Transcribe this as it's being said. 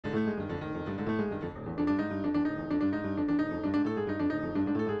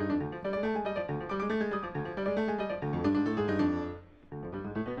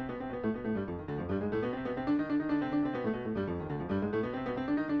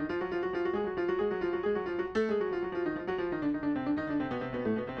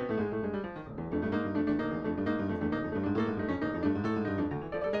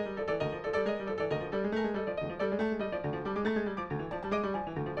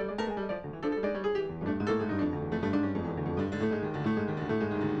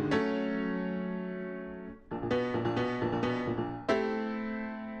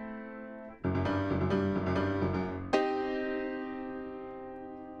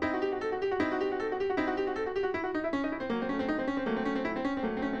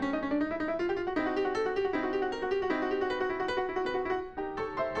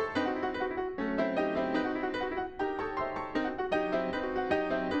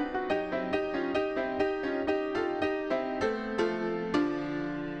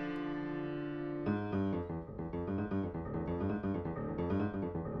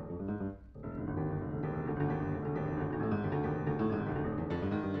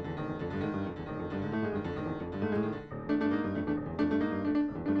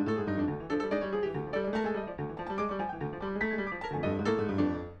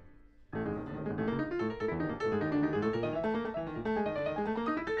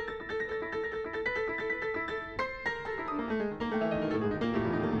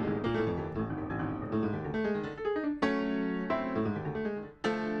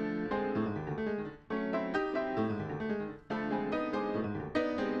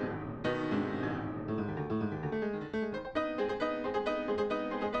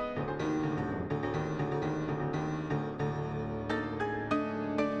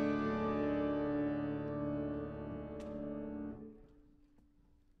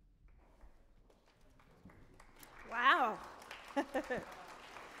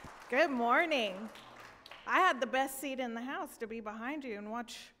Good morning. I had the best seat in the house to be behind you and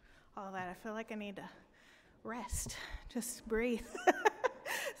watch all that. I feel like I need to rest, just breathe.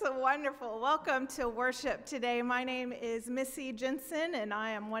 So wonderful. Welcome to worship today. My name is Missy Jensen, and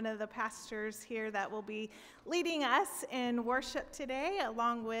I am one of the pastors here that will be leading us in worship today,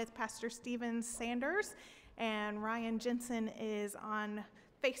 along with Pastor Steven Sanders, and Ryan Jensen is on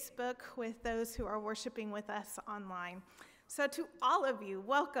Facebook with those who are worshiping with us online. So to all of you,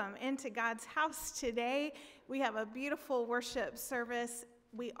 welcome into God's house today. We have a beautiful worship service.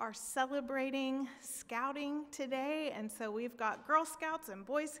 We are celebrating scouting today, and so we've got Girl Scouts and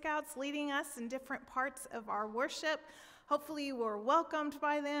Boy Scouts leading us in different parts of our worship. Hopefully you were welcomed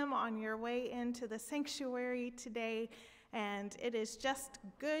by them on your way into the sanctuary today, and it is just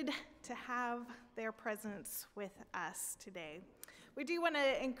good to have their presence with us today. We do want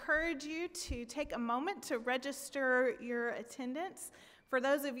to encourage you to take a moment to register your attendance. For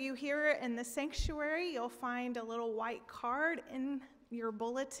those of you here in the sanctuary, you'll find a little white card in your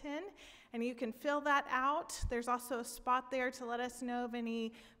bulletin, and you can fill that out. There's also a spot there to let us know of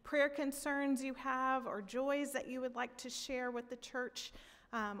any prayer concerns you have or joys that you would like to share with the church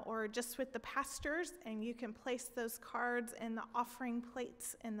or just with the pastors, and you can place those cards in the offering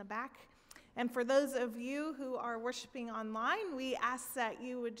plates in the back. And for those of you who are worshiping online, we ask that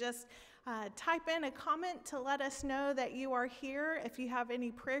you would just type in a comment to let us know that you are here. If you have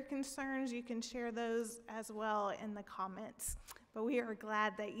any prayer concerns, you can share those as well in the comments. But we are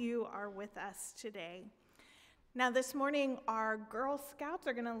glad that you are with us today. Now this morning, our Girl Scouts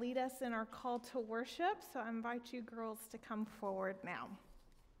are going to lead us in our call to worship, so I invite you girls to come forward now.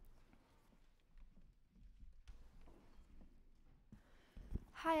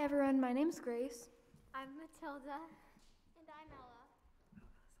 Hi everyone, my name's Grace. I'm Matilda. And I'm Ella.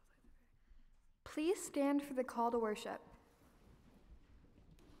 Please stand for the call to worship.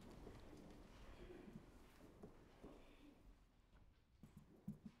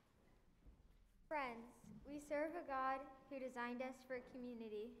 Friends, we serve a God who designed us for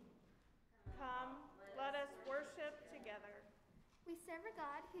community. Come, let us worship together. We serve a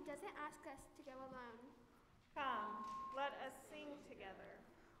God who doesn't ask us to go alone. Come, let us sing together.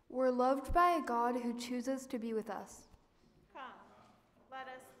 We're loved by a God who chooses to be with us. Come, let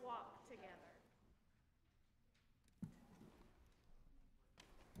us walk together.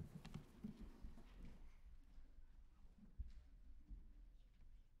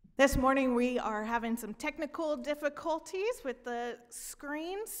 This morning we are having some technical difficulties with the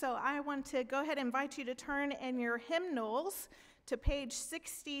screen, so I want to go ahead and invite you to turn in your hymnals to page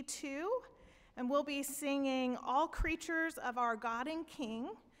 62, and we'll be singing All Creatures of Our God and King.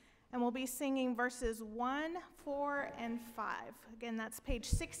 And we'll be singing verses 1, 4, and 5. Again, that's page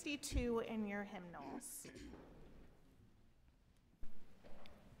 62 in your hymnals.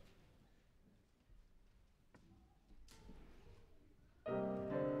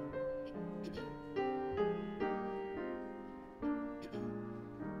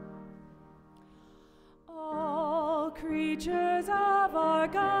 All creatures of our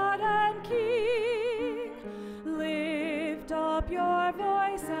God and King, lift up your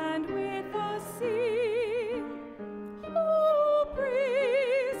voice and with us sing. Oh,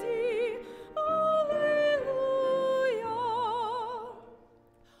 praise ye, alleluia.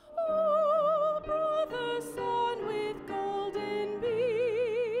 Oh, brother sun with golden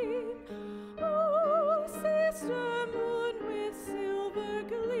beam. Oh, sister moon with silver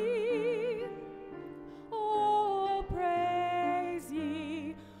gleam. Oh, praise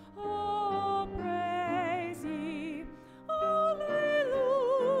ye,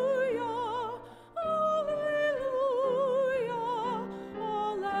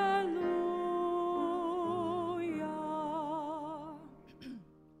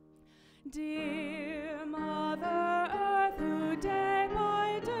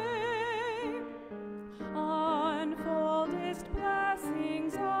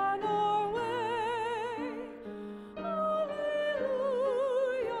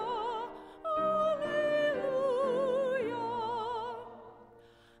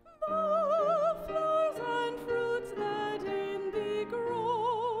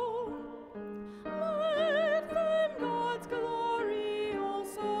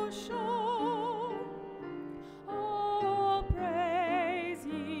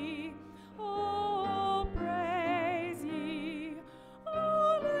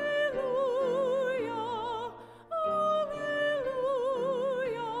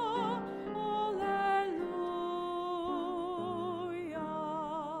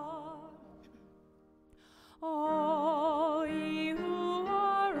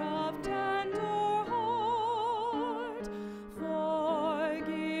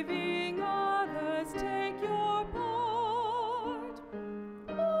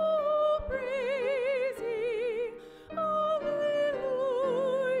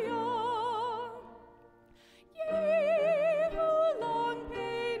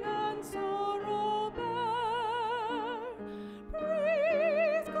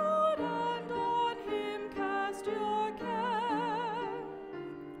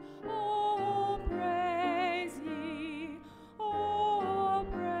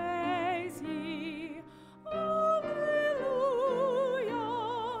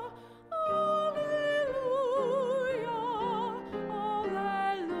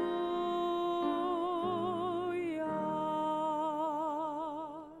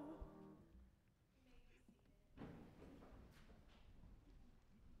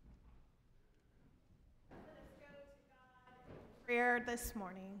 Prayer this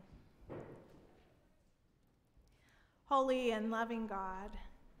morning. Holy and loving God,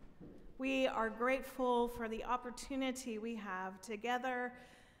 we are grateful for the opportunity we have together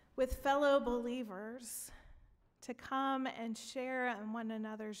with fellow believers to come and share in one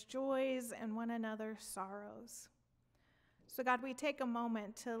another's joys and one another's sorrows. So God, we take a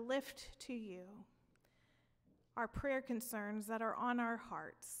moment to lift to you our prayer concerns that are on our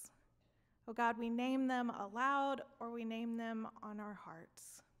hearts. Oh God, we name them aloud or we name them on our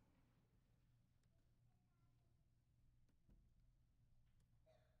hearts.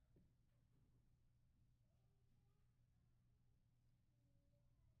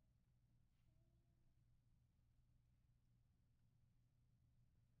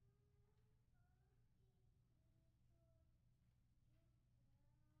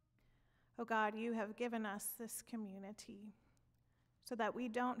 Oh God, you have given us this community so that we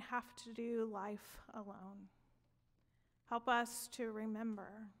don't have to do life alone. Help us to remember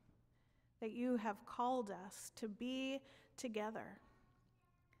that you have called us to be together,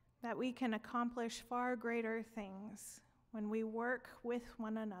 that we can accomplish far greater things when we work with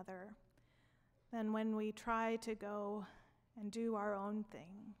one another than when we try to go and do our own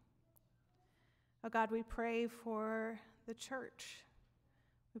thing. Oh God, we pray for the church.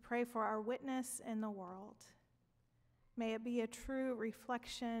 We pray for our witness in the world. May it be a true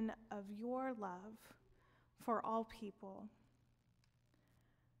reflection of your love for all people.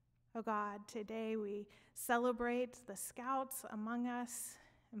 Oh God, today we celebrate the scouts among us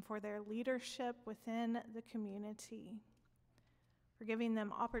and for their leadership within the community, for giving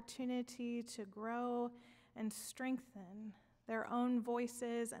them opportunity to grow and strengthen their own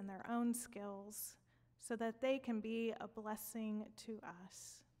voices and their own skills so that they can be a blessing to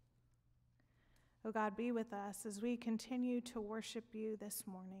us. Oh God, be with us as we continue to worship you this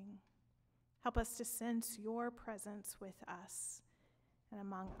morning. Help us to sense your presence with us and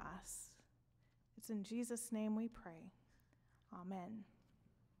among us. It's in Jesus' name we pray. Amen.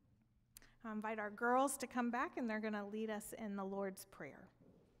 I invite our girls to come back and they're going to lead us in the Lord's Prayer.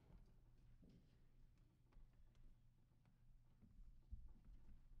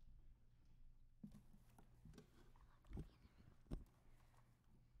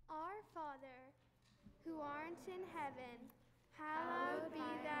 Our Father, who art in heaven, hallowed be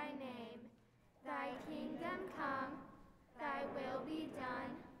thy name. Thy kingdom come, thy will be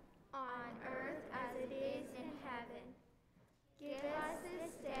done, on earth as it is in heaven. Give us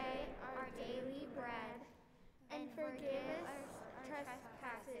this day our daily bread, and forgive us our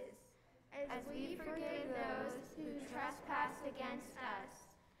trespasses, as we forgive those who trespass against us.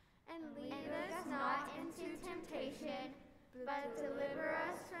 And lead us not into temptation, but deliver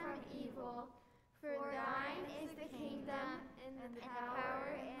us from evil. For thine is the kingdom, and the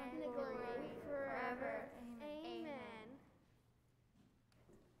power, and the glory, forever. Amen.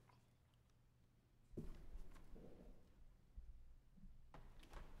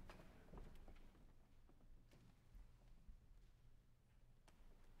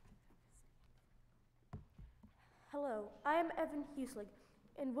 Hello, I am Evan Huselig,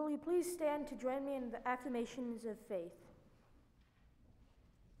 and will you please stand to join me in the affirmations of faith?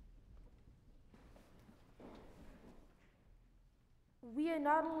 We are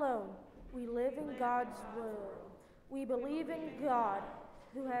not alone. We live in God's world. We believe in God,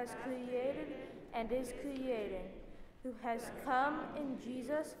 who has created and is creating, who has come in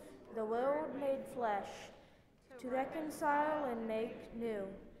Jesus, the world made flesh, to reconcile and make new,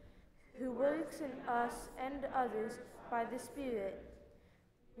 who works in us and others by the Spirit.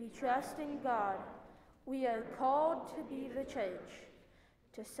 We trust in God. We are called to be the church,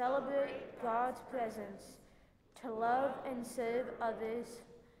 to celebrate God's presence, to love and serve others,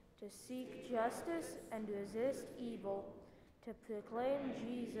 to seek justice and resist evil, to proclaim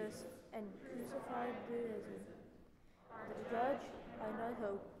Jesus and crucify the risen, the judge and our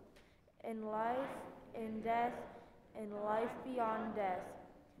hope, in life, in death, in life beyond death.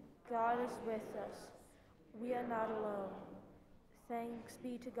 God is with us. We are not alone. Thanks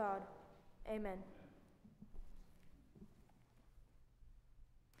be to God. Amen.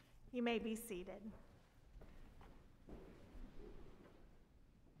 You may be seated.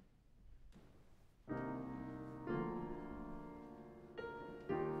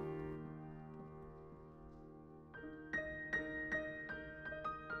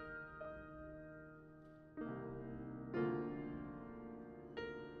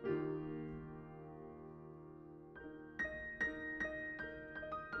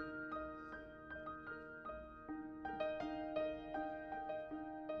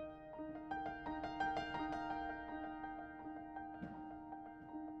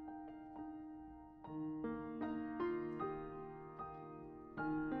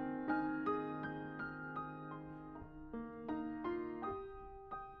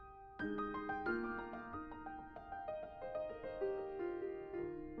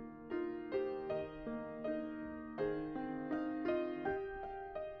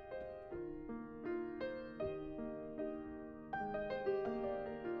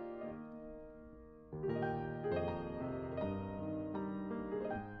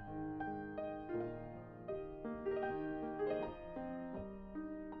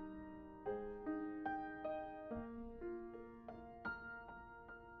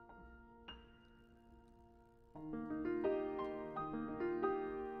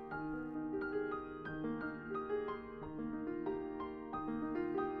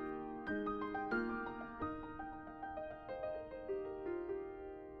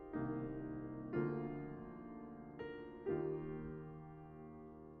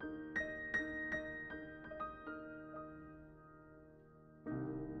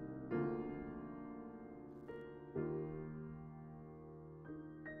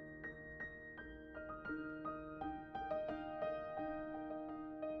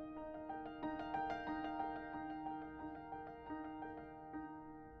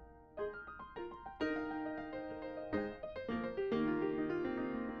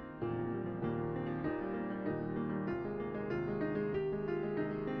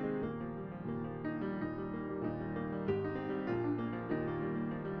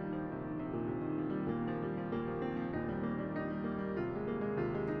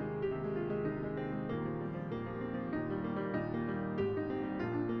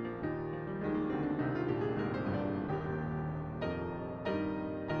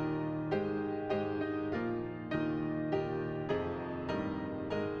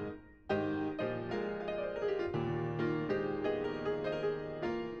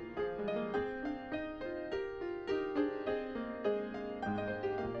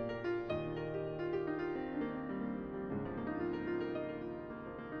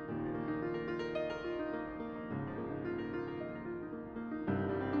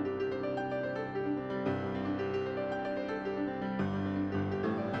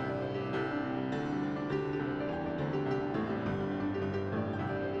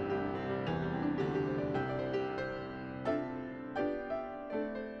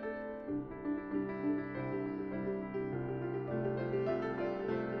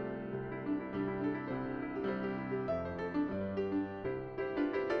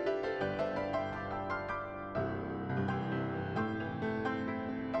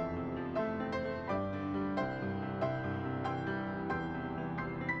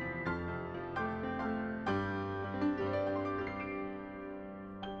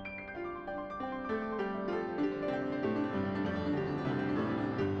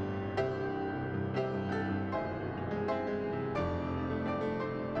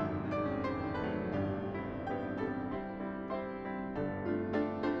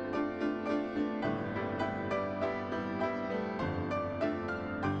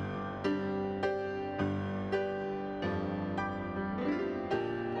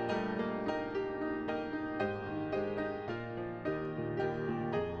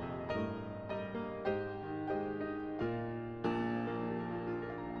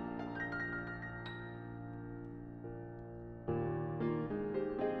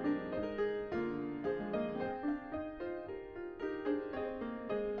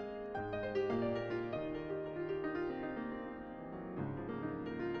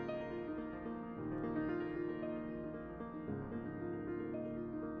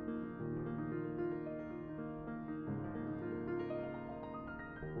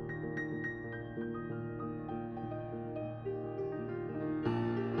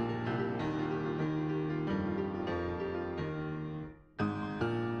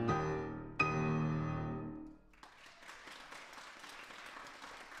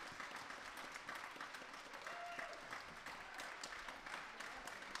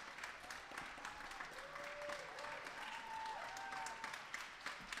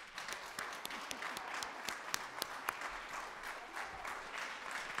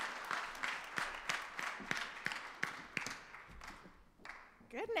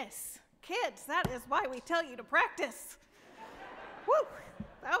 practice. Kids, that is why we tell you to practice. Woo,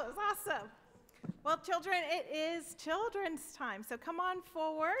 that was awesome. Well, children, it is children's time, so come on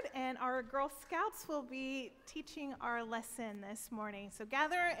forward, and our Girl Scouts will be teaching our lesson this morning. So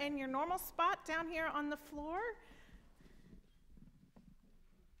gather in your normal spot down here on the floor.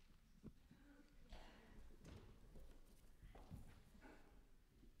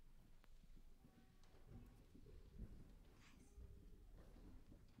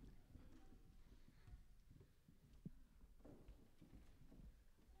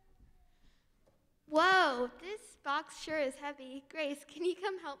 Whoa, this box sure is heavy. Grace, can you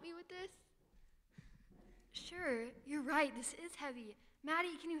come help me with this? Sure, you're right, this is heavy.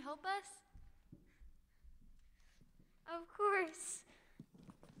 Maddie, can you help us? Of course.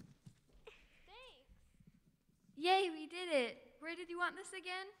 Thanks. Yay, we did it. Where did you want this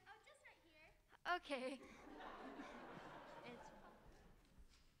again? Oh, just right here. Okay.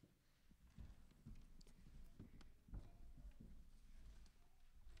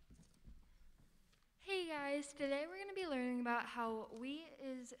 Hey guys, today we're going to be learning about how we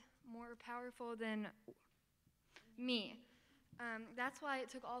is more powerful than me. That's why it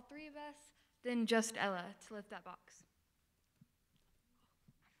took all three of us, than just Ella, to lift that box.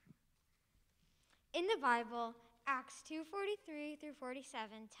 In the Bible, Acts 2:43 through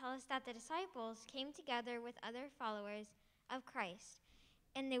 47 tell us that the disciples came together with other followers of Christ,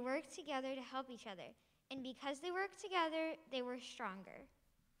 and they worked together to help each other. And because they worked together, they were stronger.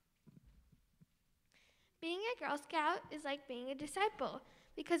 Being a Girl Scout is like being a disciple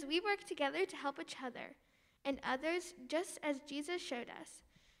because we work together to help each other and others just as Jesus showed us.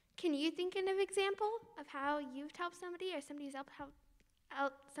 Can you think of an example of how you've helped somebody or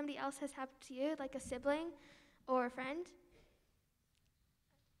somebody else has helped you, like a sibling or a friend?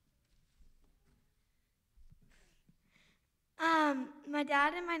 My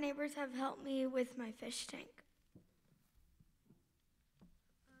dad and my neighbors have helped me with my fish tank.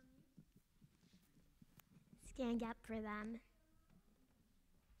 Stand up for them.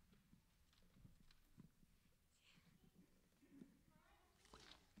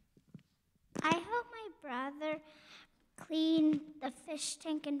 I help my brother clean the fish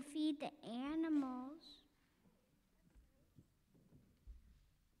tank and feed the animals.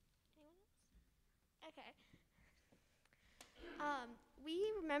 Okay. We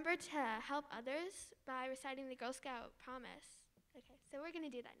remember to help others by reciting the Girl Scout promise. Okay, so we're going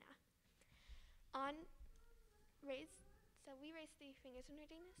to do that now. We raise the fingers when we're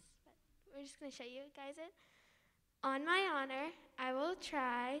doing this, but we're just going to show you guys it. On my honor, I will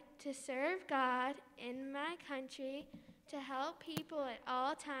try to serve God in my country, to help people at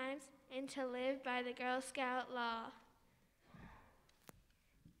all times, and to live by the Girl Scout law.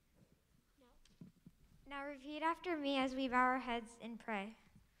 Now repeat after me as we bow our heads and pray.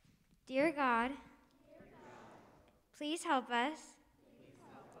 Dear God, please help us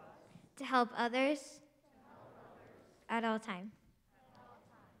to help others at all time.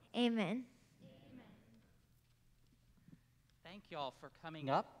 Amen. Thank you all for coming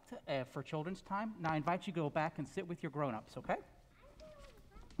up for children's time. Now I invite you to go back and sit with your grown-ups, okay?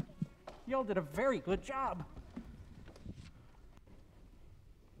 You all did a very good job.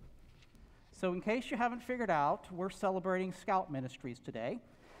 So in case you haven't figured out, we're celebrating Scout Ministries today.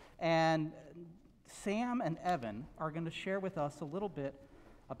 And Sam and Evan are going to share with us a little bit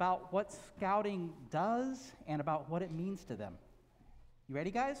about what Scouting does and about what it means to them. You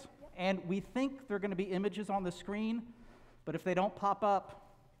ready, guys? Yep. And we think there are going to be images on the screen, but if they don't pop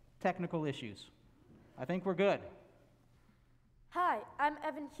up, technical issues. I think we're good. Hi, I'm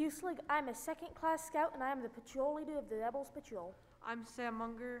Evan Huslig. I'm a second-class scout, and I am the patrol leader of the Rebels Patrol. I'm Sam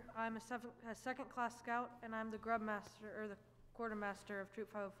Munger. I'm a second-class scout, and I'm the grub master, or the quartermaster of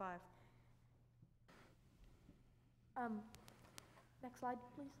Troop 505. Next slide,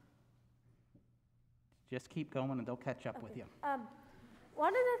 please. Just keep going and they'll catch up with you.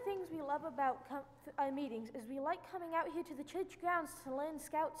 One of the things we love about our meetings is we like coming out here to the church grounds to learn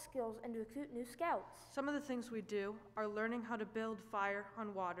scout skills and recruit new scouts. Some of the things we do are learning how to build fire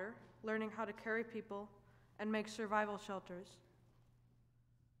on water, learning how to carry people, and make survival shelters.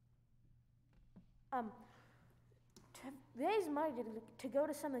 To raise money to go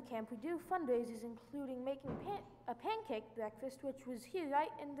to summer camp, we do fundraisers, including making a pancake breakfast, which was here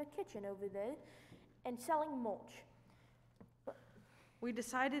right in the kitchen over there, and selling mulch. We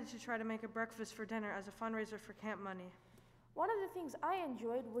decided to try to make a breakfast for dinner as a fundraiser for camp money. One of the things I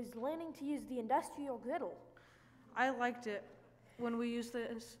enjoyed was learning to use the industrial griddle. I liked it when we used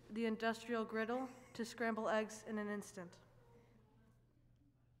the industrial griddle to scramble eggs in an instant.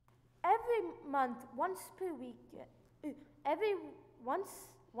 Every month, once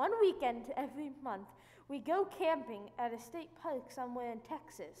One weekend every month, we go camping at a state park somewhere in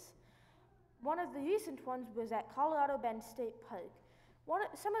Texas. One of the recent ones was at Colorado Bend State Park.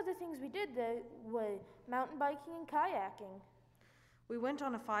 Some of the things we did there were mountain biking and kayaking. We went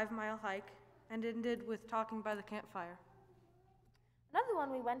on a 5-mile hike and ended with talking by the campfire. Another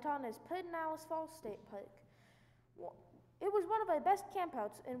one we went on is Pedernales Falls State Park. It was one of our best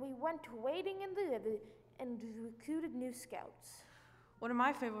campouts, and we went wading in the river and recruited new scouts. One of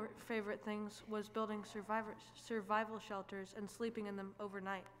my favorite things was building survival shelters and sleeping in them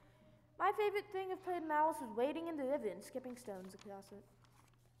overnight. My favorite thing of Pedernales was wading in the river and skipping stones across it.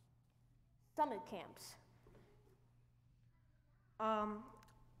 Summer camps.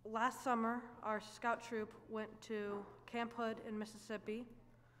 Last summer, our scout troop went to Camp Hood in Mississippi,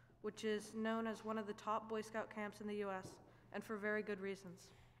 which is known as one of the top Boy Scout camps in the U.S., and for very good reasons.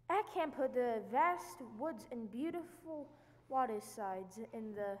 At Camp Hood, there are vast woods and beautiful watersides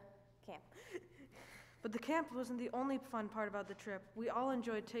in the camp. But the camp wasn't the only fun part about the trip. We all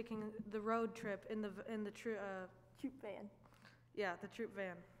enjoyed taking the road trip in the troop van. Yeah, the troop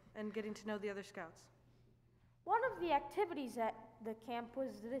van, and getting to know the other scouts. One of the activities at the camp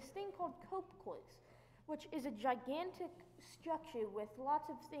was this thing called Cope Course, which is a gigantic structure with lots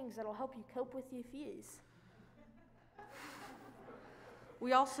of things that'll help you cope with your fears.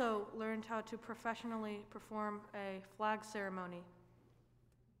 We also learned how to professionally perform a flag ceremony.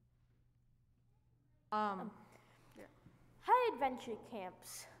 High adventure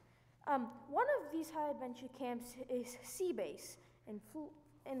camps. One of these high adventure camps is Sea Base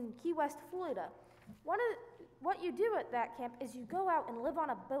in Key West, Florida. What you do at that camp is you go out and live on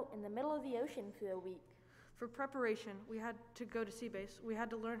a boat in the middle of the ocean for a week. For preparation, we had to go to Sea Base. We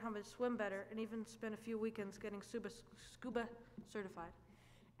had to learn how to swim better and even spend a few weekends getting scuba certified.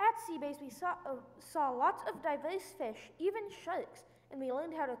 At Sea Base, we saw lots of diverse fish, even sharks, and we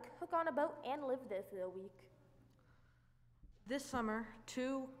learned how to cook on a boat and live there for a week. This summer,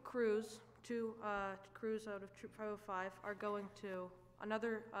 two crews out of Troop 505 are going to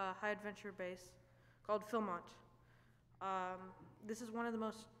another high adventure base called Philmont. This is one of the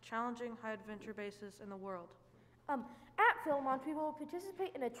most challenging high adventure bases in the world. At Philmont, we will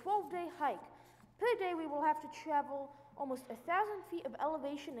participate in a 12-day hike. Per day, we will have to travel almost 1,000 feet of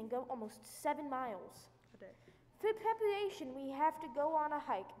elevation and go almost 7 miles a day. For preparation, we have to go on a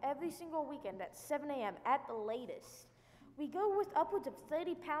hike every single weekend at 7 a.m. at the latest. We go with upwards of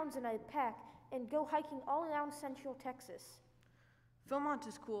 30 pounds in our pack and go hiking all around Central Texas. Philmont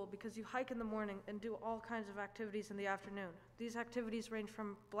is cool because you hike in the morning and do all kinds of activities in the afternoon. These activities range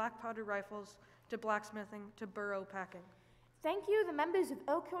from black powder rifles to blacksmithing to burro packing. Thank you, the members of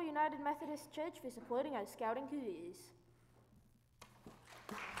Oak Hill United Methodist Church, for supporting our scouting careers.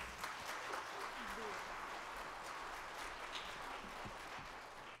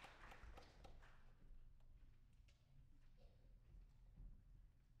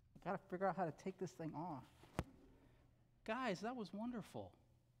 I gotta figure out how to take this thing off. Guys, that was wonderful.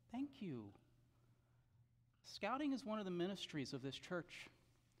 Thank you. Scouting is one of the ministries of this church.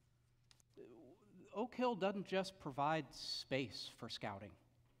 Oak Hill doesn't just provide space for scouting.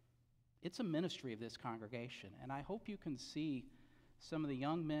 It's a ministry of this congregation, and I hope you can see some of the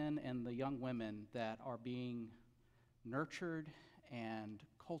young men and the young women that are being nurtured and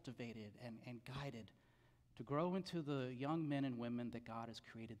cultivated and guided to grow into the young men and women that God has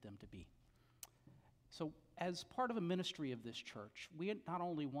created them to be. So as part of a ministry of this church, we not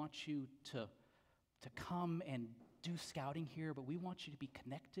only want you to come and do scouting here, but we want you to be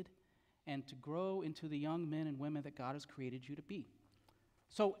connected and to grow into the young men and women that God has created you to be.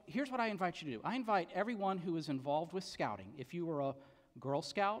 So here's what I invite you to do. I invite everyone who is involved with scouting, if you were a Girl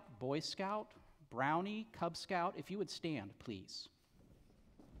Scout, Boy Scout, Brownie, Cub Scout, if you would stand, please.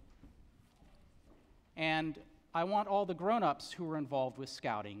 And I want all the grown-ups who are involved with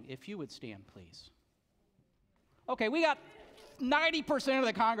scouting, if you would stand, please. Okay, we got 90% of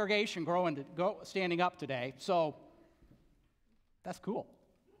the congregation standing up today, so that's cool.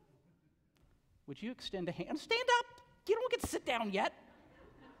 Would you extend a hand? Stand up! You don't get to sit down yet.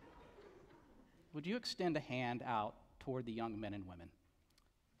 Would you extend a hand out toward the young men and women?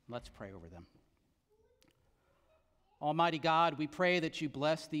 Let's pray over them. Almighty God, we pray that you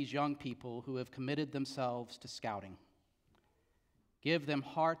bless these young people who have committed themselves to scouting. Give them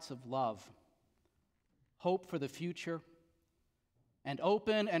hearts of love, hope for the future, and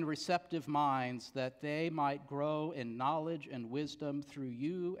open and receptive minds that they might grow in knowledge and wisdom through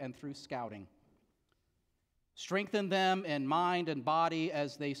you and through scouting. Strengthen them in mind and body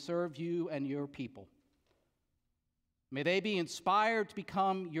as they serve you and your people. May they be inspired to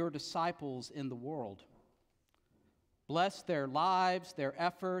become your disciples in the world. Bless their lives, their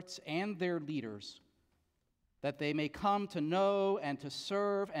efforts, and their leaders, that they may come to know and to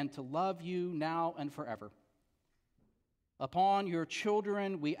serve and to love you now and forever. Upon your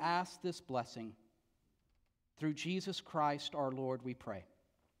children we ask this blessing. Through Jesus Christ our Lord we pray.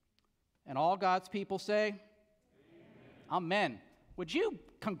 And all God's people say, Amen. Would you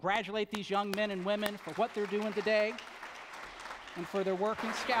congratulate these young men and women for what they're doing today and for their work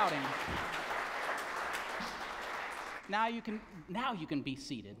in scouting? Now you can be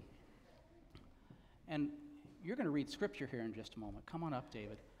seated. And you're going to read scripture here in just a moment. Come on up,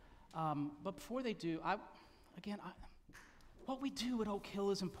 David. But before they do, what we do at Oak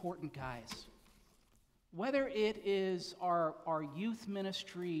Hill is important, guys. Whether it is our youth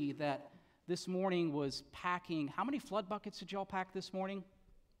ministry that this morning was packing, how many flood buckets did y'all pack this morning?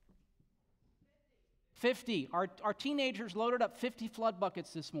 50. Our teenagers loaded up 50 flood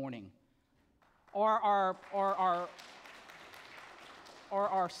buckets this morning. Or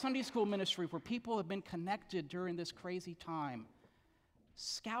our Sunday school ministry where people have been connected during this crazy time.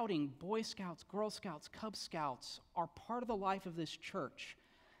 Scouting, Boy Scouts, Girl Scouts, Cub Scouts are part of the life of this church.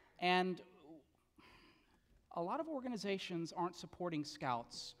 And a lot of organizations aren't supporting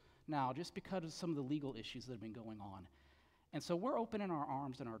Scouts now just because of some of the legal issues that have been going on. And so we're opening our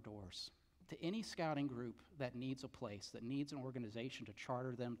arms and our doors to any scouting group that needs a place, that needs an organization to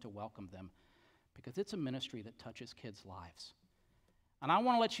charter them, to welcome them, because it's a ministry that touches kids' lives. And I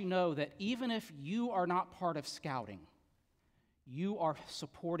want to let you know that even if you are not part of scouting, you are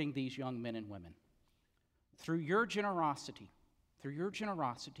supporting these young men and women. Through your generosity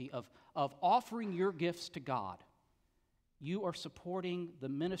of offering your gifts to God, you are supporting the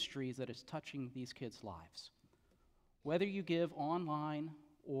ministries that is touching these kids' lives. Whether you give online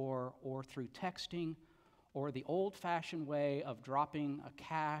or through texting or the old-fashioned way of dropping a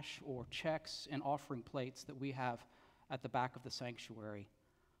cash or checks and offering plates that we have at the back of the sanctuary,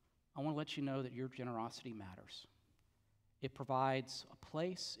 I want to let you know that your generosity matters. It provides a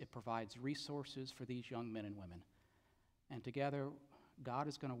place, it provides resources for these young men and women. And together, God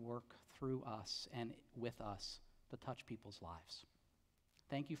is going to work through us and with us to touch people's lives.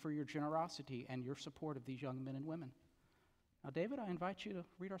 Thank you for your generosity and your support of these young men and women. Now, David, I invite you to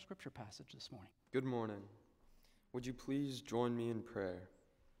read our scripture passage this morning. Good morning. Would you please join me in prayer?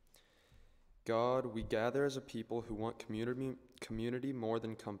 God, we gather as a people who want community more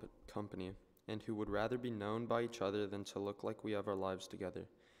than company, and who would rather be known by each other than to look like we have our lives together.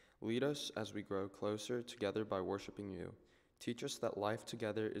 Lead us as we grow closer together by worshiping you. Teach us that life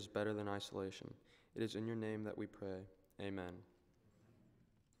together is better than isolation. It is in your name that we pray. Amen.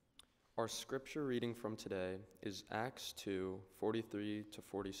 Our scripture reading from today is Acts 2, 43 to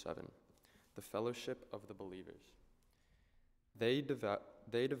 47, the fellowship of the believers. They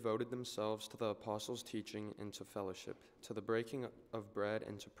devoted themselves to the apostles' teaching and to fellowship, to the breaking of bread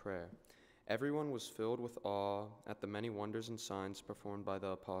and to prayer. Everyone was filled with awe at the many wonders and signs performed by the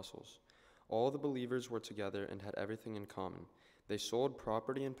apostles. All the believers were together and had everything in common. They sold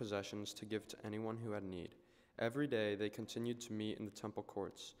property and possessions to give to anyone who had need. Every day they continued to meet in the temple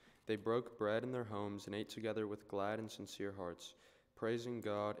courts. They broke bread in their homes and ate together with glad and sincere hearts, praising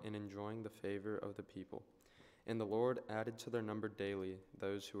God and enjoying the favor of the people. And the Lord added to their number daily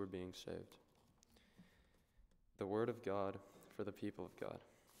those who were being saved. The word of God for the people of God.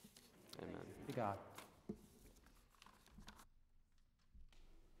 Amen. Thank you, God.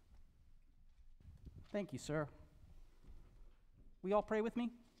 Thank you, sir. Will you all pray with me?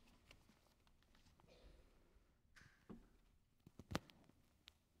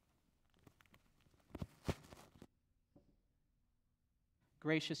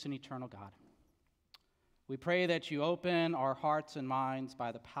 Gracious and eternal God, we pray that you open our hearts and minds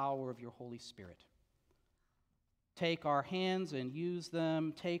by the power of your Holy Spirit. Take our hands and use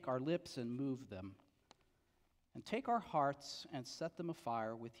them, take our lips and move them, and take our hearts and set them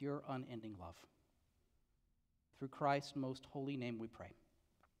afire with your unending love. Through Christ's most holy name we pray.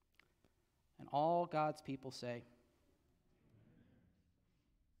 And all God's people say,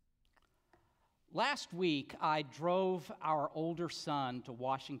 last week, I drove our older son to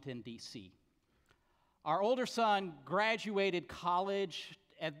Washington, D.C. Our older son graduated college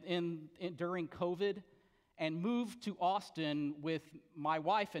during COVID and moved to Austin with my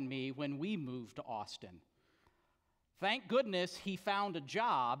wife and me when we moved to Austin. Thank goodness he found a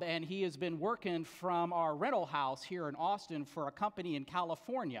job, and he has been working from our rental house here in Austin for a company in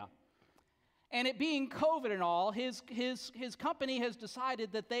California. And it being COVID and all, his company has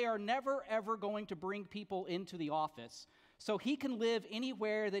decided that they are never, ever going to bring people into the office. So he can live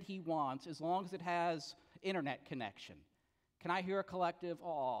anywhere that he wants as long as it has internet connection. Can I hear a collective,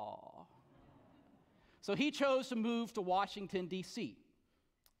 aw? So he chose to move to Washington, D.C.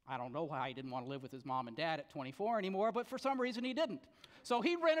 I don't know why he didn't want to live with his mom and dad at 24 anymore, but for some reason he didn't. So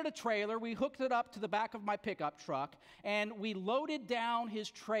he rented a trailer, we hooked it up to the back of my pickup truck, and we loaded down his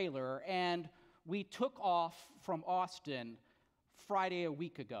trailer, and we took off from Austin Friday a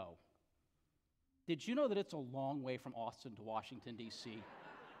week ago. Did you know that it's a long way from Austin to Washington, D.C.?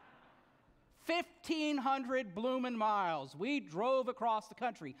 1,500 bloomin' miles. We drove across the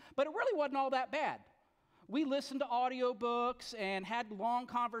country, but it really wasn't all that bad. We listened to audiobooks and had long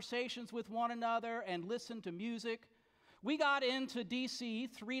conversations with one another and listened to music. We got into D.C.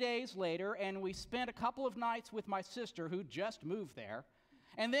 3 days later, and we spent a couple of nights with my sister, who just moved there.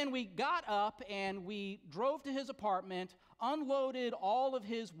 And then we got up and we drove to his apartment, unloaded all of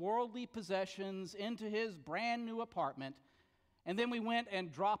his worldly possessions into his brand new apartment, and then we went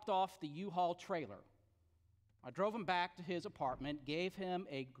and dropped off the U-Haul trailer. I drove him back to his apartment, gave him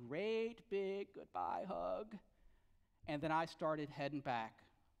a great big goodbye hug, and then I started heading back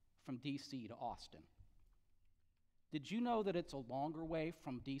from D.C. to Austin. Did you know that it's a longer way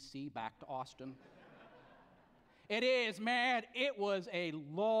from D.C. back to Austin? It is, man. It was a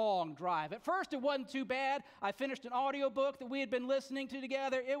long drive. At first, it wasn't too bad. I finished an audiobook that we had been listening to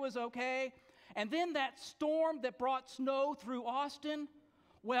together. It was okay. And then that storm that brought snow through Austin,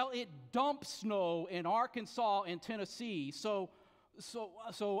 well, it dumped snow in Arkansas and Tennessee. So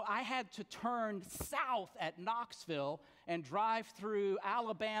I had to turn south at Knoxville and drive through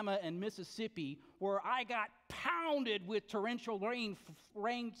Alabama and Mississippi, where I got pounded with torrential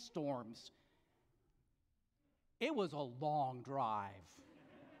rainstorms. It was a long drive.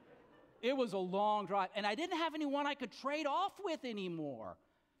 It was a long drive. And I didn't have anyone I could trade off with anymore.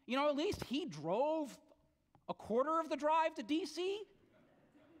 You know, at least he drove a quarter of the drive to D.C.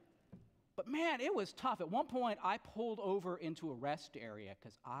 But man, it was tough. At one point, I pulled over into a rest area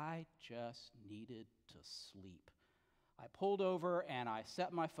because I just needed to sleep. I pulled over and I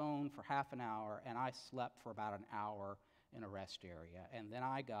set my phone for half an hour, and I slept for about an hour in a rest area. And then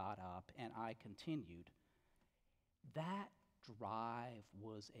I got up and I continued. That drive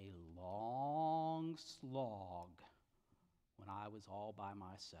was a long slog when I was all by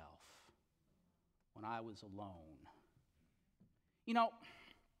myself, when I was alone. You know,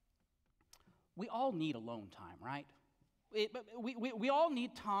 we all need alone time, right? We all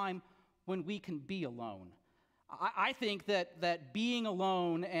need time when we can be alone. I think that being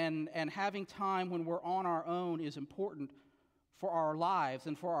alone and having time when we're on our own is important for our lives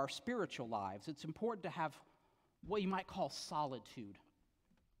and for our spiritual lives. It's important to have what you might call solitude.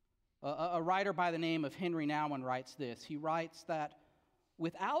 A writer by the name of Henry Nouwen writes this. He writes that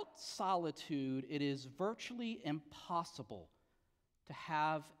without solitude, it is virtually impossible to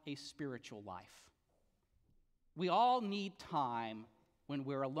have a spiritual life. We all need time when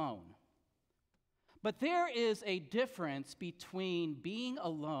we're alone. But there is a difference between being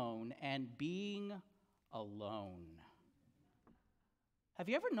alone and being alone. Have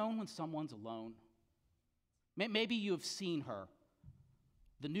you ever known when someone's alone? Maybe you've seen her.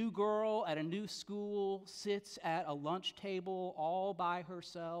 The new girl at a new school sits at a lunch table all by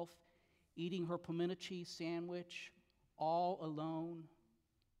herself, eating her pimento cheese sandwich, all alone.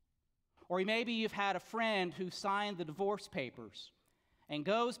 Or maybe you've had a friend who signed the divorce papers and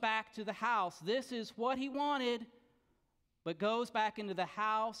goes back to the house. This is what he wanted, but goes back into the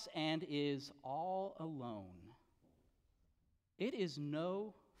house and is all alone. It is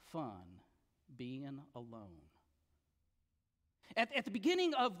no fun being alone. At the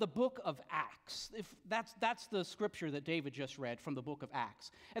beginning of the book of Acts, if that's the scripture that David just read from the book of Acts.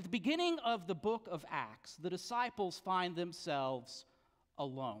 At the beginning of the book of Acts, the disciples find themselves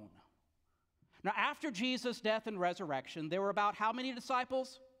alone. Now, after Jesus' death and resurrection, there were about how many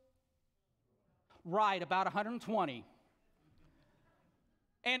disciples? Right, about 120.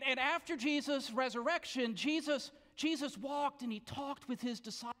 And after Jesus' resurrection, Jesus walked and he talked with his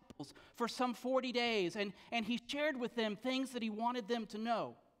disciples for some 40 days, and he shared with them things that he wanted them to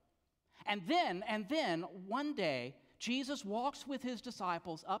know. And then one day, Jesus walks with his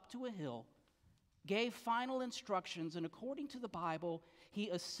disciples up to a hill, gave final instructions, and according to the Bible, he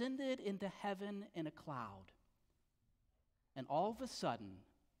ascended into heaven in a cloud. And all of a sudden,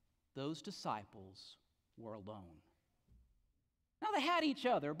 those disciples were alone. Now, they had each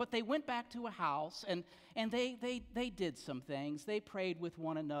other, but they went back to a house, and they did some things. They prayed with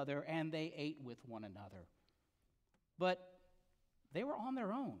one another, and they ate with one another. But they were on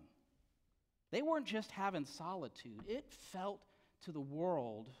their own. They weren't just having solitude. It felt to the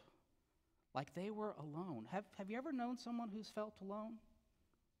world like they were alone. Have you ever known someone who's felt alone?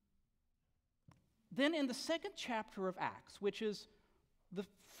 Then in the second chapter of Acts, which is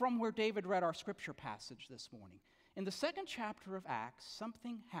from where David read our scripture passage this morning. In the second chapter of Acts,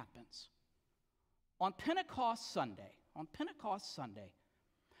 something happens. On Pentecost Sunday,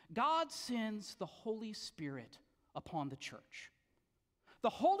 God sends the Holy Spirit upon the church. The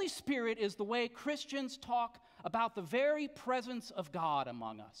Holy Spirit is the way Christians talk about the very presence of God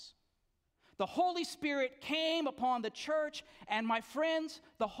among us. The Holy Spirit came upon the church, and my friends,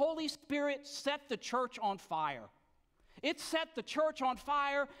 the Holy Spirit set the church on fire. It set the church on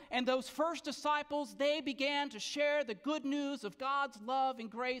fire, and those first disciples, they began to share the good news of God's love and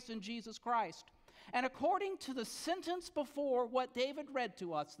grace in Jesus Christ. And according to the sentence before what David read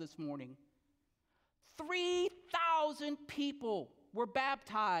to us this morning, 3,000 people were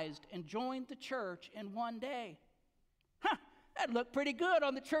baptized and joined the church in one day. That looked pretty good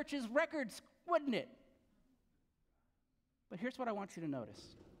on the church's records, wouldn't it? But here's what I want you to notice.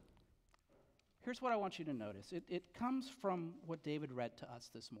 It comes from what David read to us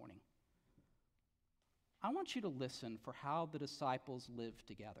this morning. I want you to listen for how the disciples lived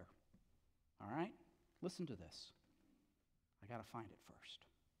together. All right? Listen to this. I got to find it first.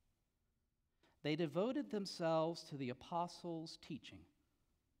 They devoted themselves to the apostles' teaching,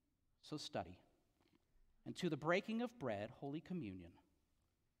 so study, and to the breaking of bread, Holy Communion,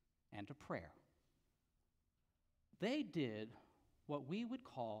 and to prayer. They did what we would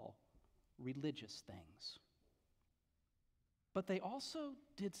call religious things. But they also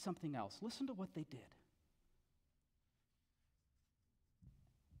did something else. Listen to what they did.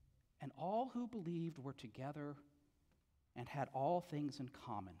 And all who believed were together and had all things in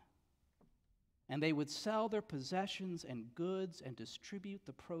common. And they would sell their possessions and goods and distribute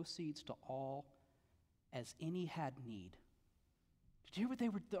the proceeds to all as any had need. Did you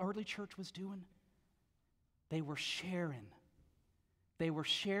hear what the early church was doing? They were sharing. They were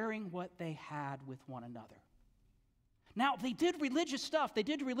sharing what they had with one another. Now, they did religious stuff.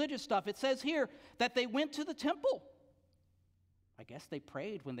 It says here that they went to the temple. I guess they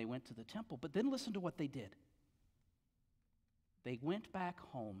prayed when they went to the temple. But then listen to what they did. They went back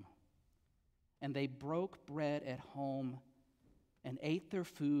home, and they broke bread at home and ate their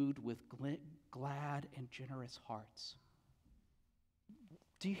food with glad and generous hearts.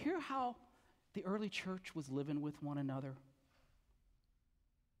 Do you hear how the early church was living with one another?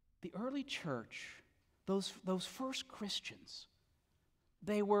 The early church, those first Christians,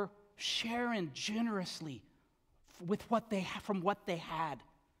 they were sharing generously from what they had.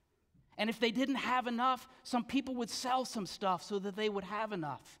 And if they didn't have enough, some people would sell some stuff so that they would have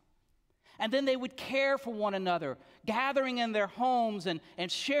enough. And then they would care for one another, gathering in their homes and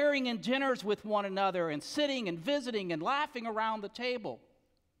sharing in dinners with one another and sitting and visiting and laughing around the table.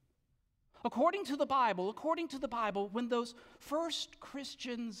 According to the Bible, when those first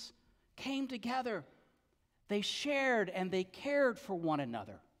Christians came together, they shared and they cared for one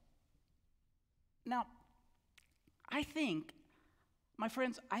another. Now, my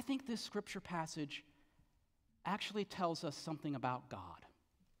friends, I think this scripture passage actually tells us something about God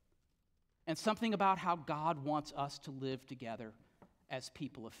and something about how God wants us to live together as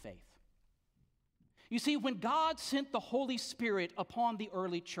people of faith. You see, when God sent the Holy Spirit upon the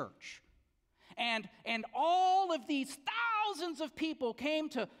early church, and all of these thousands of people came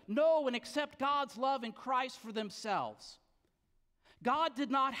to know and accept God's love in Christ for themselves, God did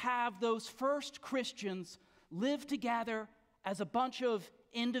not have those first Christians live together as a bunch of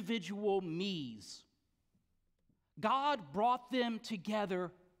individual me's. God brought them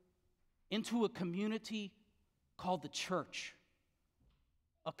together into a community called the church,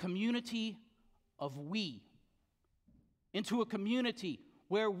 a community of we, into a community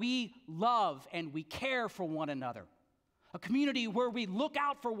where we love and we care for one another, a community where we look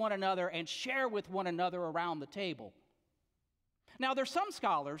out for one another and share with one another around the table. Now, there's some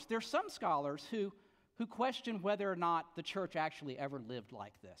scholars who question whether or not the church actually ever lived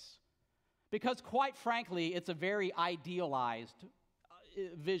like this. Because quite frankly, it's a very idealized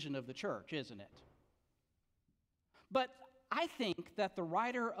vision of the church, isn't it? But I think that the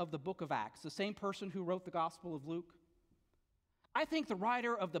writer of the book of Acts, the same person who wrote the Gospel of Luke, I think the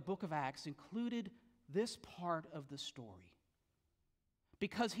writer of the book of Acts included this part of the story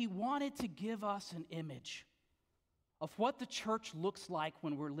because he wanted to give us an image of what the church looks like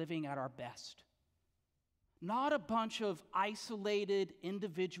when we're living at our best. Not a bunch of isolated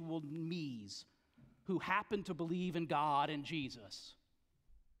individual me's who happen to believe in God and Jesus,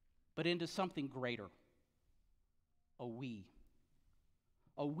 but into something greater, a we.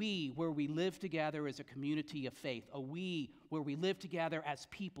 A we where we live together as a community of faith. A we where we live together as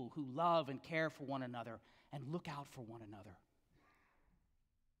people who love and care for one another and look out for one another.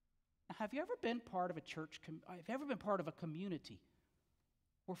 Now, have you ever been part of a church? Have you ever been part of a community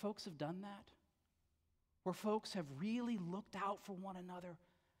where folks have done that? Where folks have really looked out for one another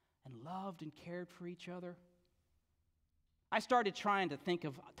and loved and cared for each other? I started trying to think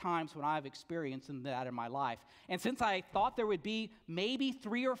of times when I've experienced that in my life. And since I thought there would be maybe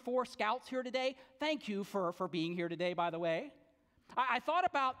 3 or 4 scouts here today, thank you for being here today, by the way. I thought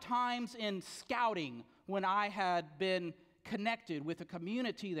about times in scouting when I had been connected with a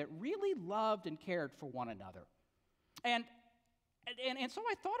community that really loved and cared for one another. And so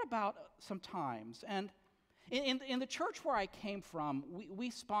I thought about some times. And in the church where I came from,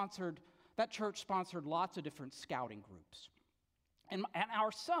 that church sponsored lots of different scouting groups. And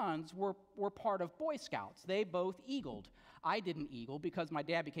our sons were part of Boy Scouts. They both eagled. I didn't eagle because my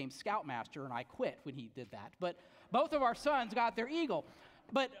dad became scoutmaster and I quit when he did that. But both of our sons got their eagle.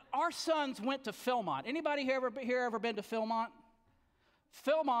 But our sons went to Philmont. Anybody here ever been to Philmont?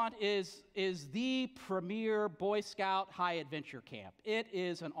 Philmont is the premier Boy Scout high adventure camp. It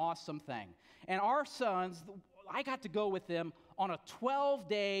is an awesome thing. And our sons, I got to go with them on a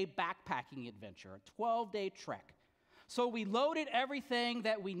 12-day backpacking adventure, a 12-day trek. So we loaded everything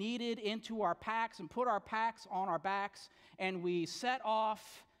that we needed into our packs and put our packs on our backs, and we set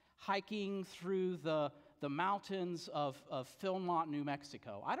off hiking through the mountains of Philmont, New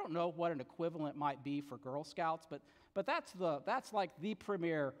Mexico. I don't know what an equivalent might be for Girl Scouts, but that's like the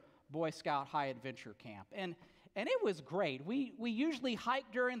premier Boy Scout high adventure camp. And it was great. We usually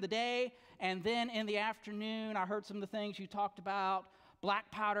hiked during the day, and then in the afternoon, I heard some of the things you talked about,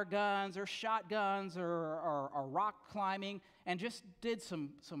 black powder guns or shotguns or rock climbing, and just did some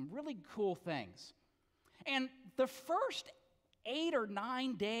really cool things. And the first 8 or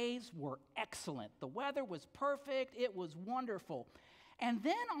 9 days were excellent. The weather was perfect. It was wonderful. And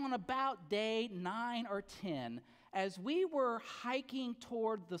then on about day 9 or 10, as we were hiking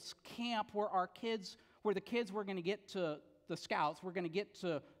toward the camp where the kids were going to get to, the scouts were going to get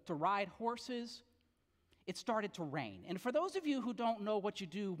to ride horses, it started to rain. And for those of you who don't know what you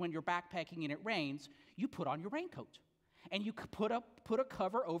do when you're backpacking and it rains, you put on your raincoat. And you put a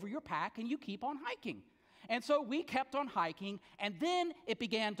cover over your pack and you keep on hiking. And so we kept on hiking, and then it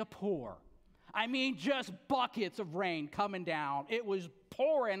began to pour. I mean, just buckets of rain coming down. It was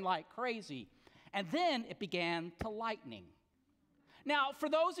pouring like crazy. And then it began to lightning. Now, for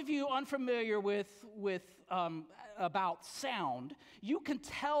those of you unfamiliar with about sound, you can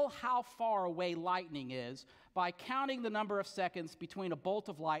tell how far away lightning is by counting the number of seconds between a bolt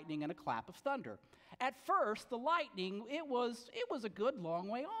of lightning and a clap of thunder. At first, the lightning, it was a good long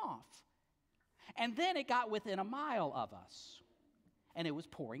way off. And then it got within a mile of us, and it was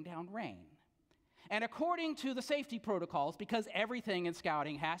pouring down rain. And according to the safety protocols, because everything in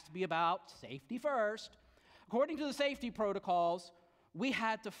scouting has to be about safety first, according to the safety protocols, we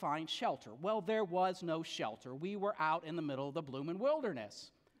had to find shelter. Well, there was no shelter. We were out in the middle of the blooming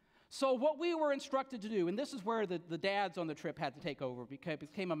wilderness. So what we were instructed to do, and this is where the dads on the trip had to take over because it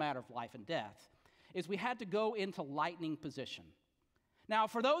became a matter of life and death, is we had to go into lightning position. Now,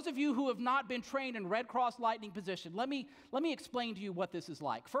 for those of you who have not been trained in Red Cross lightning position, let me explain to you what this is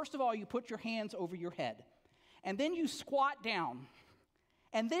like. First of all, you put your hands over your head, and then you squat down,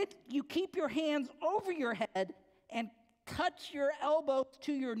 and then you keep your hands over your head and touch your elbows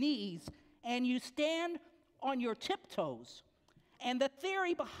to your knees, and you stand on your tiptoes. And the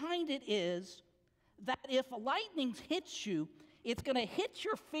theory behind it is that if lightning hits you, it's going to hit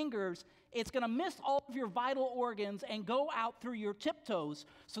your fingers, it's going to miss all of your vital organs and go out through your tiptoes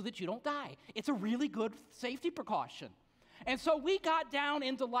so that you don't die. It's a really good safety precaution. And so we got down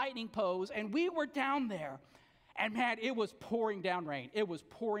into lightning pose, and we were down there, and man, it was pouring down rain. It was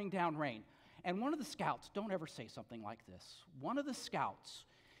pouring down rain. And one of the scouts, don't ever say something like this. One of the scouts,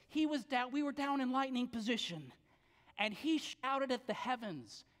 we were down in lightning position, and he shouted at the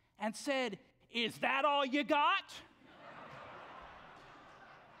heavens and said, "Is that all you got?"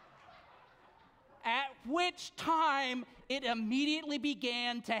 At which time it immediately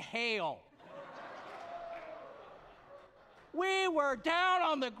began to hail. We were down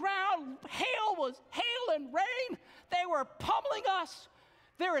on the ground. Hail and rain. They were pummeling us.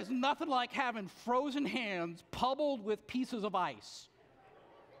 There is nothing like having frozen hands pummeled with pieces of ice.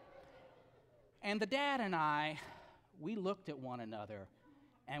 And the dad and I, we looked at one another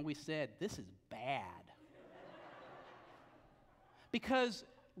and we said, this is bad. Because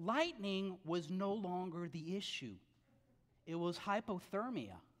lightning was no longer the issue. It was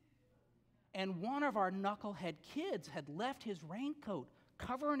hypothermia. And one of our knucklehead kids had left his raincoat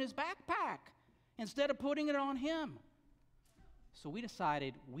covering his backpack instead of putting it on him. So we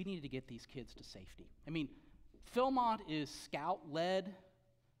decided we needed to get these kids to safety. I mean, Philmont is scout-led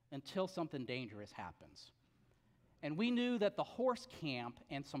until something dangerous happens. And we knew that the horse camp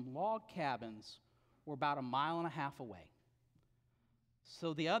and some log cabins were about 1.5 miles away.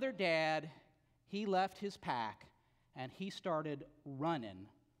 So the other dad, he left his pack and he started running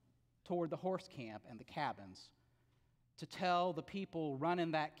toward the horse camp and the cabins to tell the people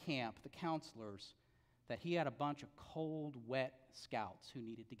running that camp, the counselors, that he had a bunch of cold, wet scouts who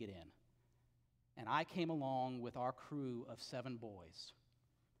needed to get in. And I came along with our crew of 7 boys.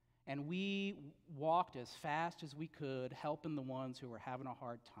 And we walked as fast as we could, helping the ones who were having a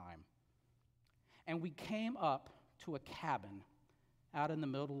hard time. And we came up to a cabin out in the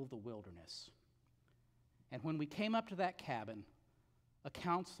middle of the wilderness. And when we came up to that cabin, a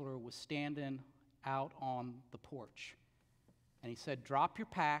counselor was standing out on the porch. And he said, "Drop your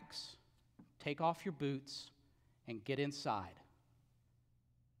packs, take off your boots, and get inside."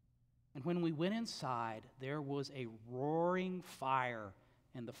 And when we went inside, there was a roaring fire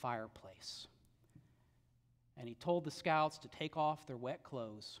in the fireplace. And he told the scouts to take off their wet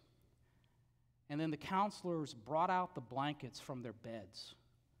clothes. And then the counselors brought out the blankets from their beds,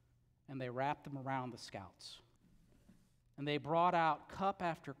 and they wrapped them around the scouts. And they brought out cup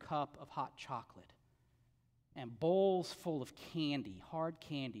after cup of hot chocolate and bowls full of candy, hard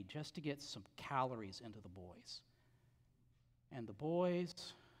candy, just to get some calories into the boys. And the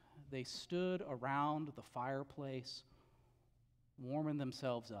boys, they stood around the fireplace, warming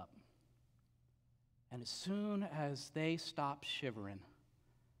themselves up. And as soon as they stopped shivering,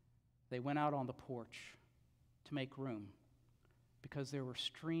 they went out on the porch to make room because there were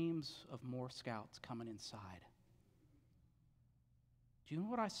streams of more scouts coming inside. Do you know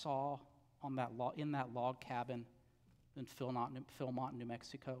what I saw on that in that log cabin in Philmont, New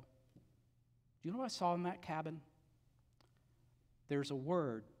Mexico? Do you know what I saw in that cabin? There's a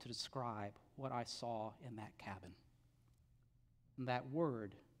word to describe what I saw in that cabin. And that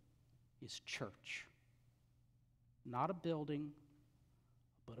word is church. Not a building,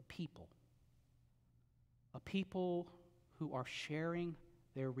 but a people. A people who are sharing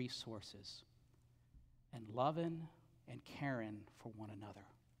their resources and loving and caring for one another.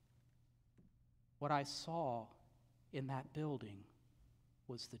 What I saw in that building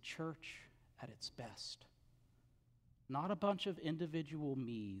was the church at its best. Not a bunch of individual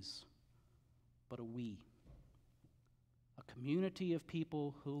me's, but a we. A community of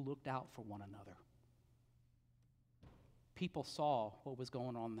people who looked out for one another. People saw what was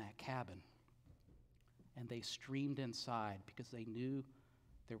going on in that cabin, and they streamed inside because they knew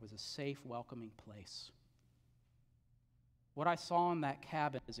there was a safe, welcoming place. What I saw in that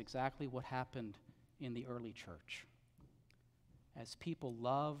cabin is exactly what happened in the early church, as people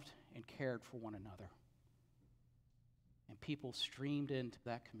loved and cared for one another, and people streamed into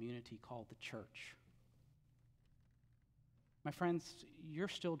that community called the church. My friends, you're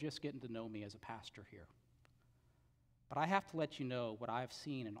still just getting to know me as a pastor here. But I have to let you know what I've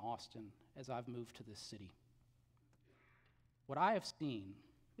seen in Austin as I've moved to this city. What I have seen,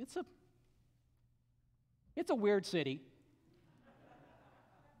 it's a weird city.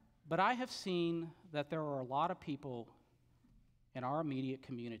 But I have seen that there are a lot of people in our immediate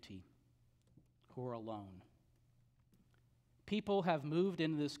community who are alone. People have moved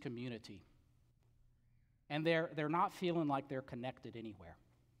into this community, and they're not feeling like they're connected anywhere.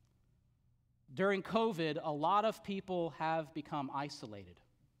 During COVID, a lot of people have become isolated.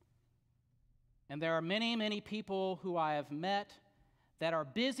 And there are many, many people who I have met that are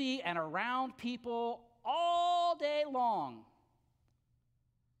busy and around people all day long,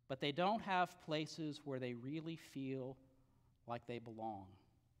 but they don't have places where they really feel like they belong.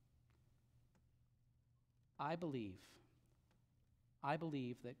 I believe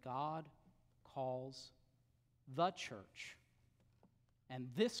that God calls the church and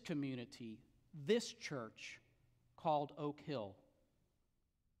this community, this church called Oak Hill,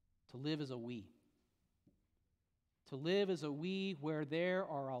 to live as a we. To live as a we where there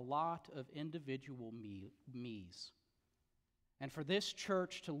are a lot of individual me's. And for this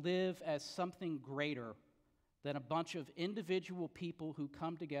church to live as something greater than a bunch of individual people who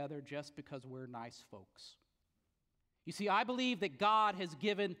come together just because we're nice folks. You see, I believe that God has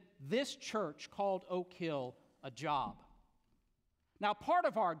given this church called Oak Hill a job. Now, part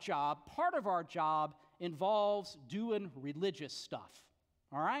of our job involves doing religious stuff,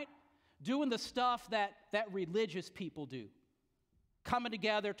 all right? Doing the stuff that religious people do. Coming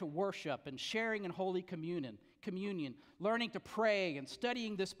together to worship and sharing in Holy Communion, learning to pray and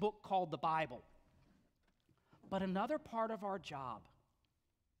studying this book called the Bible. But another part of our job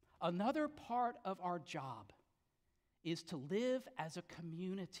is to live as a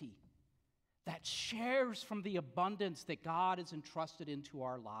community that shares from the abundance that God has entrusted into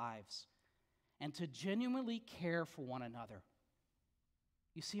our lives and to genuinely care for one another.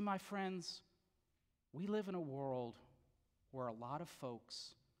 You see, my friends, we live in a world where a lot of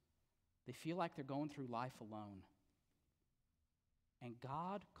folks, they feel like they're going through life alone. And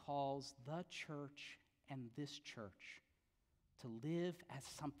God calls the church and this church to live as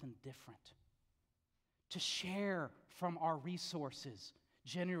something different, to share from our resources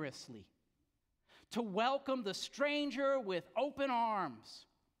generously, to welcome the stranger with open arms,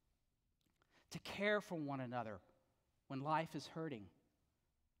 to care for one another when life is hurting,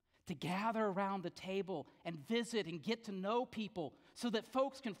 to gather around the table and visit and get to know people so that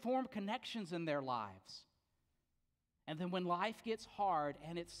folks can form connections in their lives. And then when life gets hard,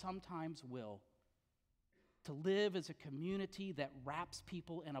 and it sometimes will, to live as a community that wraps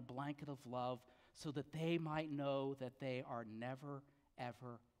people in a blanket of love so that they might know that they are never,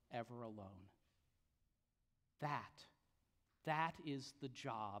 ever, ever alone. That is the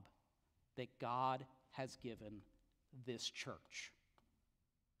job that God has given this church.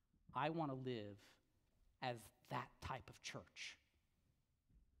 I want to live as that type of church.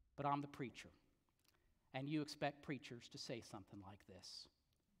 But I'm the preacher, and you expect preachers to say something like this.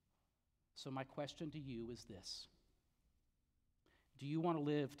 So my question to you is this: do you want to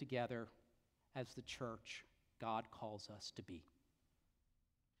live together as the church God calls us to be?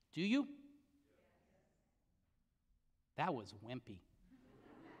 Do you? That was wimpy.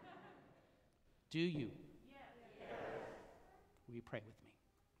 Do you? Yes. Will you pray with me?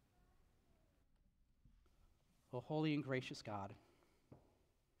 Oh, holy and gracious God,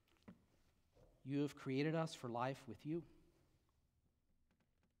 you have created us for life with you,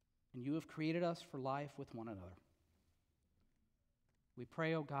 and you have created us for life with one another. We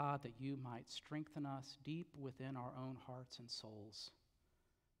pray, oh God, that you might strengthen us deep within our own hearts and souls,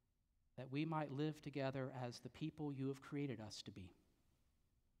 that we might live together as the people you have created us to be,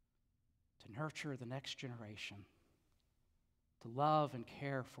 to nurture the next generation, to love and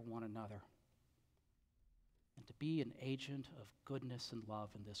care for one another, and to be an agent of goodness and love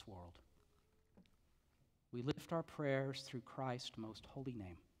in this world. We lift our prayers through Christ's most holy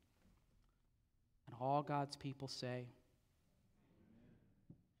name. And all God's people say,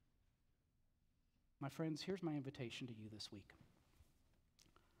 my friends, here's my invitation to you this week.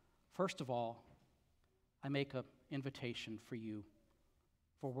 First of all, I make an invitation for you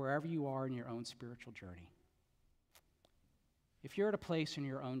for wherever you are in your own spiritual journey. If you're at a place in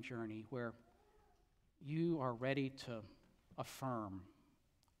your own journey where you are ready to affirm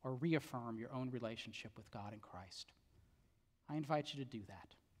or reaffirm your own relationship with God in Christ, I invite you to do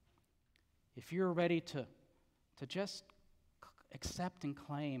that. If you're ready to just accept and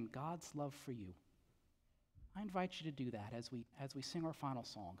claim God's love for you, I invite you to do that as we sing our final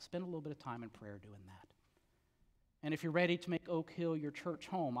song. Spend a little bit of time in prayer doing that. And if you're ready to make Oak Hill your church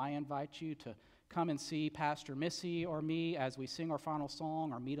home, I invite you to come and see Pastor Missy or me as we sing our final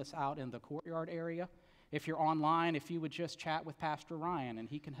song, or meet us out in the courtyard area. If you're online, if you would just chat with Pastor Ryan, and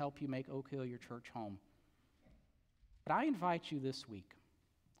he can help you make Oak Hill your church home. But I invite you this week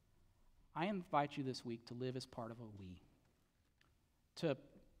to live as part of a we, to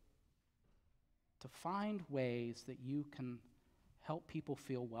find ways that you can help people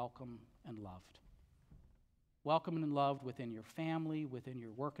feel welcome and loved. Welcome and loved within your family, within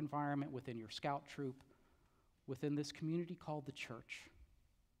your work environment, within your scout troop, within this community called the church.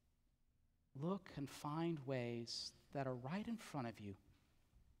 Look and find ways that are right in front of you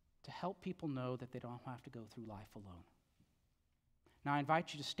to help people know that they don't have to go through life alone. Now I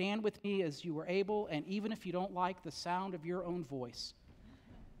invite you to stand with me as you are able, and even if you don't like the sound of your own voice,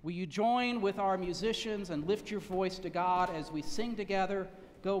 will you join with our musicians and lift your voice to God as we sing together,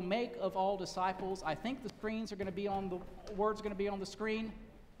 "Go make of all disciples"? I think the words are going to be on the screen,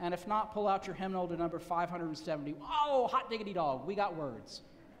 and if not, pull out your hymnal to number 570. Oh, hot diggity dog, we got words.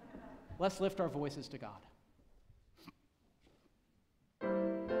 Let's lift our voices to God.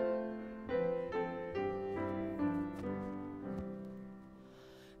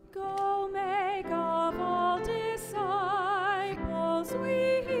 Go make of all disciples,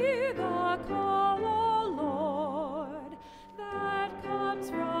 we hear the call, O Lord, that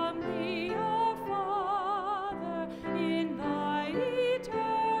comes from thee, our Father, in thy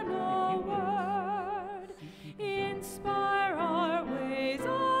eternal word. Inspire our ways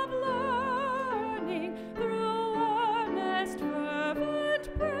of learning,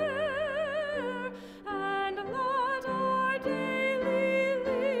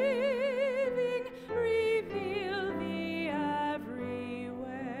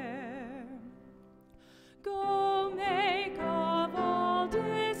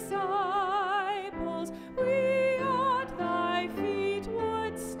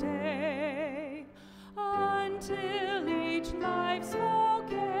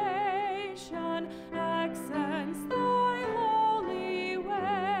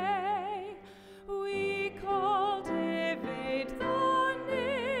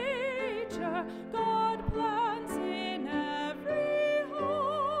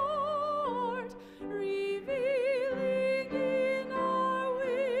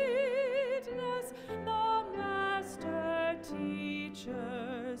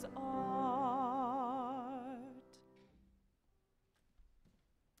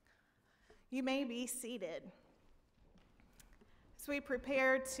 You may be seated. As we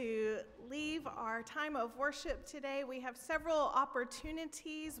prepare to leave our time of worship today, we have several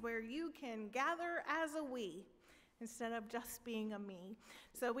opportunities where you can gather as a we instead of just being a me.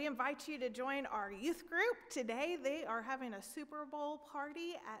 So we invite you to join our youth group today. They are having a Super Bowl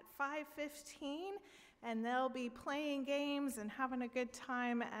party at 5:15, and they'll be playing games and having a good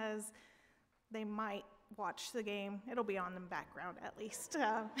time as they might watch the game. It'll be on the background at least,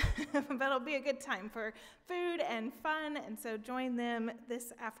 but it'll be a good time for food and fun, and so join them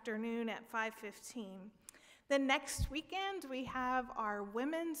this afternoon at 5:15. The next weekend, we have our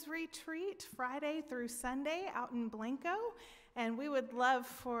women's retreat, Friday through Sunday, out in Blanco, and we would love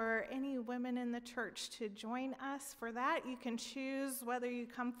for any women in the church to join us for that. You can choose whether you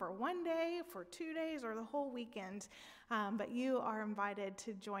come for 1 day, for 2 days, or the whole weekend, but you are invited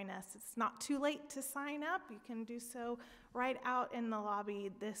to join us. It's not too late to sign up. You can do so right out in the lobby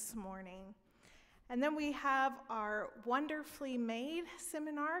this morning. And then we have our Wonderfully Made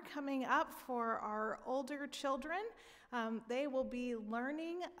seminar coming up for our older children. They will be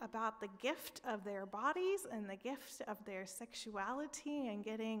learning about the gift of their bodies and the gift of their sexuality and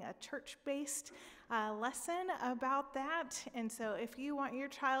getting a church-based lesson about that. And so if you want your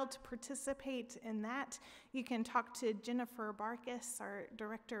child to participate in that, you can talk to Jennifer Barkis, our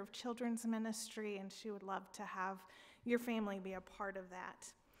Director of Children's Ministry, and she would love to have your family be a part of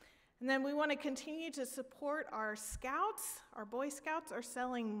that. And then we want to continue to support our scouts. Our Boy Scouts are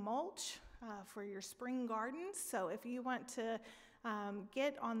selling mulch for your spring gardens. So if you want to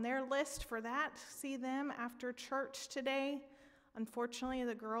get on their list for that, see them after church today. Unfortunately,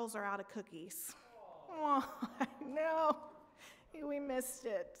 the girls are out of cookies. Oh, I know. We missed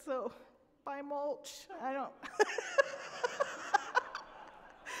it. So buy mulch. I don't.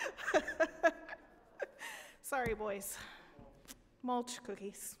 Sorry, boys. Mulch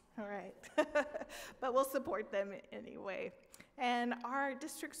cookies. All right, but we'll support them anyway. And our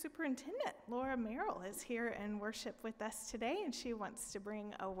district superintendent, Laura Merrill, is here in worship with us today, and she wants to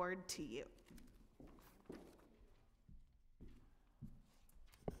bring a word to you.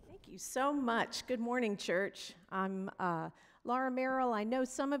 Thank you so much. Good morning, church. I'm Laura Merrill. I know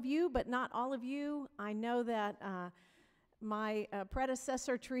some of you, but not all of you. I know that my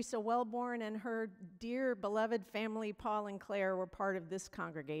predecessor, Teresa Wellborn, and her dear beloved family, Paul and Claire, were part of this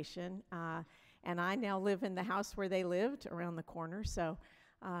congregation. And I now live in the house where they lived around the corner. So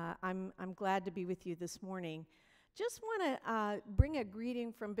I'm glad to be with you this morning. Just want to bring a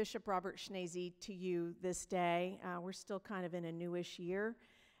greeting from Bishop Robert Schnese to you this day. We're still kind of in a newish year.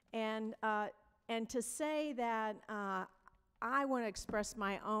 And to say that I want to express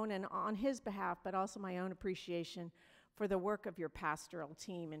my own, and on his behalf, but also my own appreciation for the work of your pastoral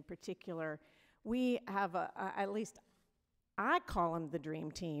team in particular. We have, at least I call them the dream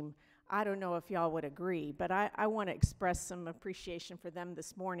team. I don't know if y'all would agree, but I want to express some appreciation for them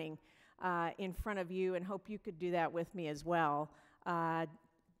this morning in front of you, and hope you could do that with me as well.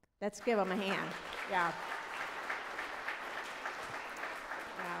 Let's give them a hand. Yeah.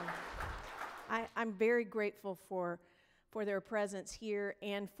 I'm very grateful for their presence here,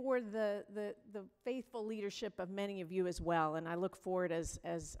 and for the faithful leadership of many of you as well. And I look forward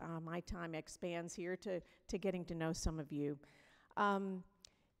as my time expands here to getting to know some of you.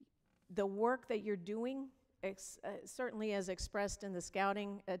 The work that you're doing, certainly as expressed in the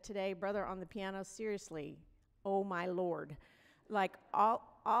scouting today, brother on the piano, seriously, oh my Lord. Like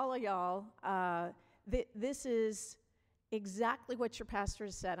all of y'all, this is exactly what your pastor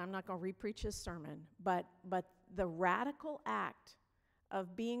has said. I'm not going to repreach his sermon, but the radical act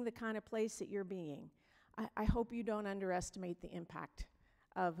of being the kind of place that you're being, I hope you don't underestimate the impact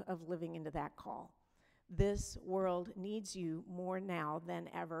of living into that call. This world needs you more now than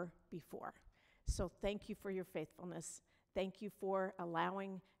ever before. So thank you for your faithfulness. Thank you for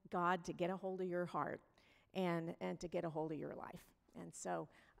allowing God to get a hold of your heart and to get a hold of your life. And so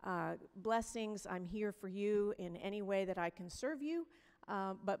blessings. I'm here for you in any way that I can serve you.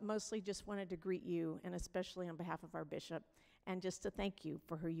 But mostly just wanted to greet you, and especially on behalf of our bishop, and just to thank you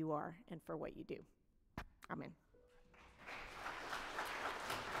for who you are and for what you do. Amen.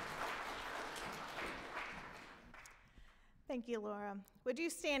 Thank you, Laura. Would you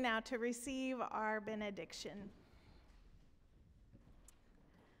stand now to receive our benediction?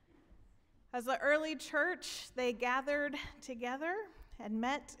 As the early church, they gathered together and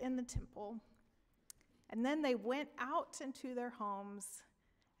met in the temple. And then they went out into their homes,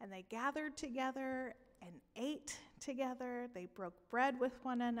 and they gathered together and ate together. They broke bread with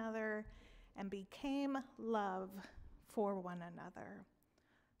one another and became love for one another.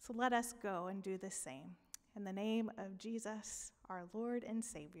 So let us go and do the same. In the name of Jesus, our Lord and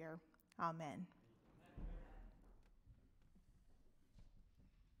Savior. Amen.